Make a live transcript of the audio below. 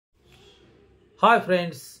Hi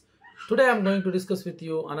friends, today I am going to discuss with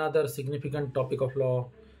you another significant topic of law.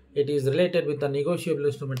 It is related with the Negotiable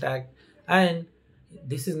Instrument Act, and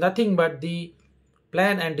this is nothing but the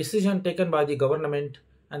plan and decision taken by the government,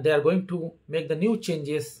 and they are going to make the new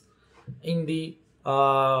changes in the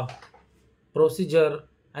procedure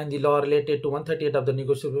and the law related to 138 of the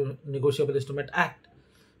Negotiable Instrument Act.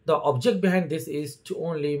 The object behind this is to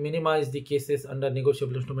only minimize the cases under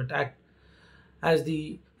Negotiable Instrument Act, as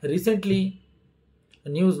the recently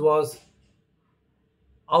news was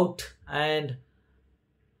out, and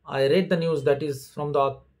I read the news that is from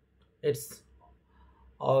the its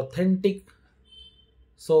authentic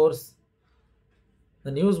source. The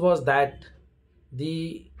news was that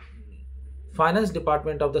the finance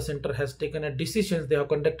department of the center has taken a decision. They have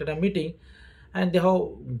conducted a meeting, and they have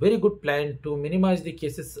very good plan to minimize the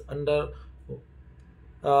cases under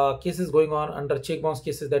cases going on under check bounce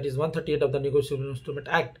cases, that is 138 of the Negotiable Instrument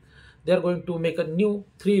Act. They are going to make a new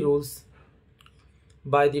 3 rules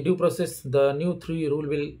by the due process. The new 3 rule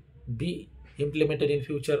will be implemented in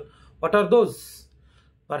future. What are those?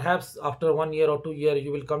 Perhaps after 1 year or 2 years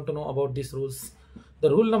you will come to know about these rules. The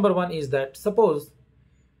rule number 1 is that suppose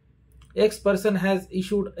X person has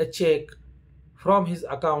issued a check from his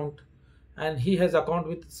account, and he has account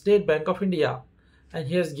with State Bank of India, and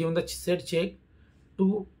he has given the said check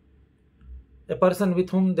to a person with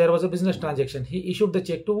whom there was a business transaction. He issued the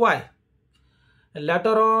check to Y, and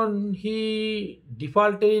later on he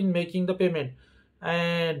defaulted in making the payment,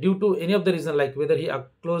 and due to any of the reason, like whether he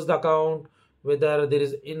closed the account, whether there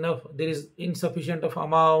is insufficient of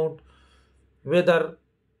amount, whether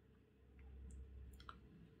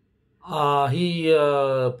he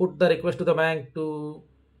put the request to the bank to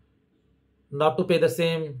not to pay the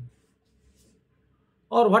same,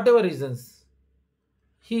 or whatever reasons,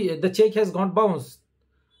 the check has gone bounced.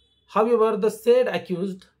 However, the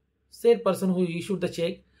said person who issued the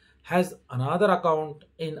check has another account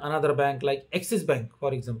in another bank, like Axis Bank,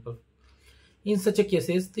 for example. In such a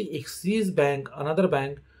cases, the Axis Bank, another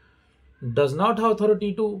bank, does not have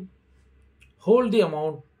authority to hold the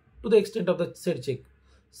amount to the extent of the said check.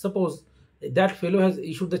 Suppose that fellow has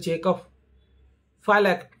issued the check of 5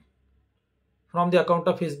 lakh from the account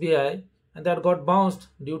of SBI, and that got bounced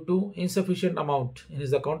due to insufficient amount in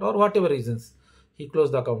his account, or whatever reasons he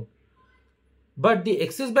closed the account. But the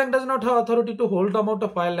Axis Bank does not have authority to hold the amount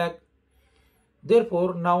of 5 lakh.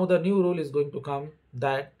 Therefore, now the new rule is going to come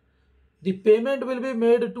that the payment will be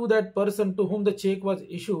made to that person to whom the check was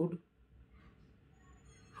issued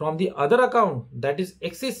from the other account, that is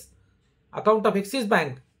account of Axis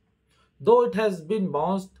Bank. Though it has been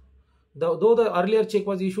bounced, though the earlier check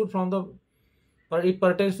was issued from it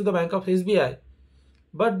pertains to the bank of SBI,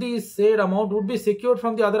 but the said amount would be secured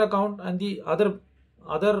from the other account, and the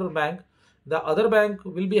other bank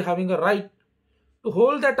will be having a right to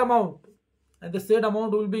hold that amount, and the said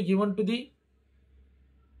amount will be given to the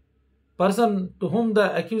person to whom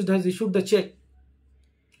the accused has issued the check.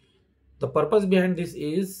 The purpose behind this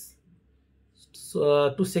is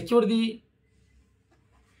to secure the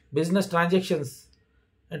business transactions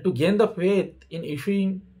and to gain the faith in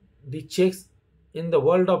issuing the checks in the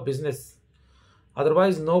world of business.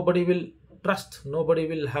 Otherwise, nobody will trust, nobody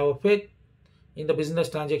will have faith in the business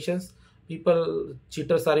transactions.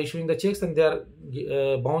 Cheaters are issuing the checks, and they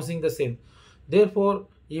are bouncing the same. Therefore,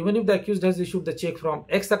 even if the accused has issued the check from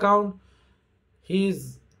X account,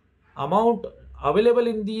 his amount available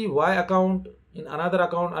in the Y account, in another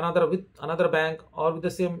account, with another bank, or with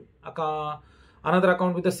the same account, another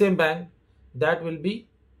account with the same bank, that will be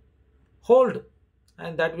hold,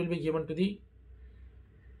 and that will be given to the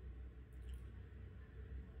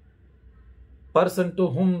person to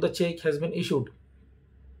whom the check has been issued.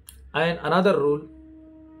 And another rule,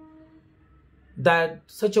 that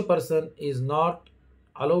such a person is not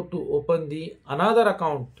allowed to open the another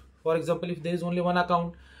account. For example, if there is only one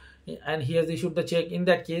account and he has issued the check, in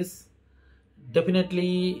that case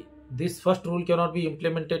definitely this first rule cannot be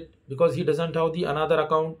implemented, because he doesn't have the another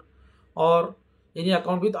account or any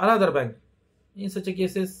account with another bank. In such a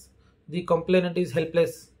cases, the complainant is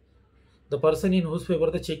helpless. The person in whose favor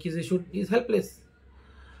the check is issued is helpless.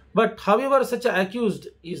 But however, such an accused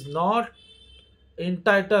is not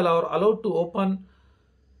entitled or allowed to open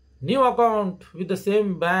new account with the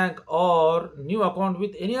same bank or new account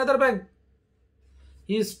with any other bank.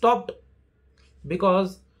 He is stopped,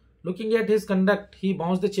 because looking at his conduct, he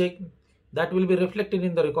bounced the check. That will be reflected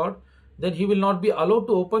in the record. Then he will not be allowed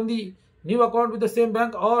to open the new account with the same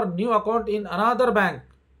bank or new account in another bank.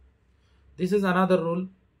 This is another rule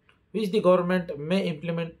which the government may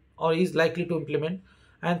implement or is likely to implement.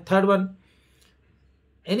 And third one,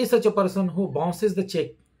 any such a person who bounces the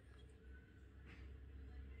check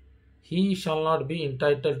he shall not be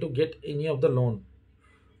entitled to get any of the loan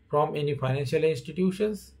from any financial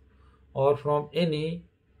institutions or from any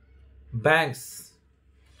banks.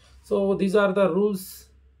 So these are the rules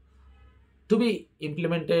to be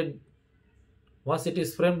implemented. Once it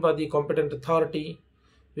is framed by the competent authority,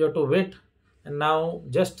 we have to wait. And now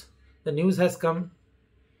just the news has come.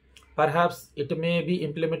 Perhaps it may be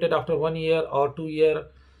implemented after 1 year or 2 year.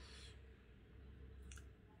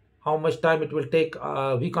 How much time it will take,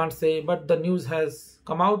 we can't say, but the news has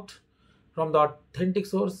come out from the authentic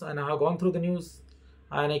source, and I have gone through the news,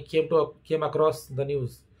 and I came across the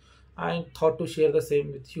news. I thought to share the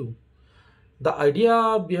same with you. The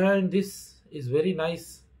idea behind this is very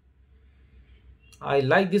nice. I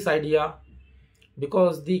like this idea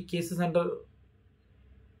because the cases under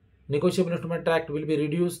Negotiable Instrument Act will be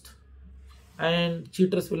reduced, and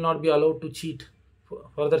cheaters will not be allowed to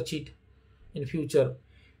further cheat in future.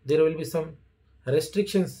 There will be some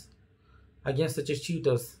restrictions against such as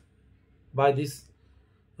cheaters by these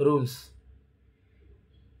rules.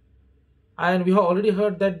 And we have already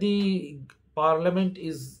heard that the Parliament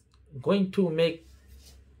is going to make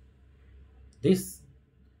this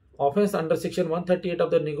offense under section 138 of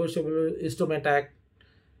the Negotiable Instrument Act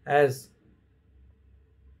as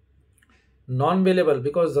non-bailable,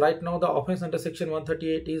 because right now the offense under section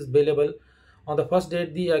 138 is bailable. On the first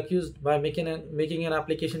date, the accused by making an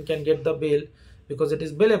application can get the bail because it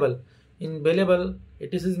is bailable. In bailable,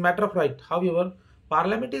 it is his matter of right. However,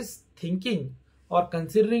 Parliament is thinking or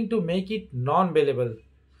considering to make it non-bailable.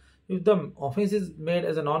 If the offense is made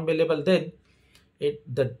as a non-bailable, then it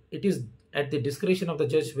is at the discretion of the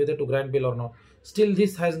judge whether to grant bail or not. Still,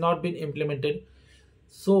 this has not been implemented.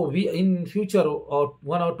 So we in future, or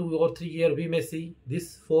 1 or 2 or 3 years, we may see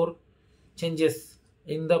these 4 changes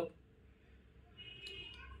in the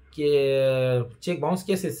check bounce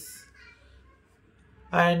cases,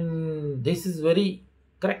 and this is very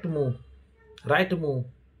correct move, right move,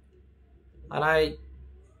 and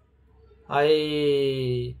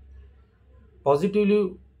I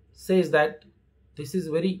positively says that this is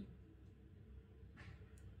very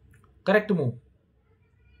correct move.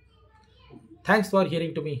 Thanks for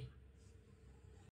hearing to me.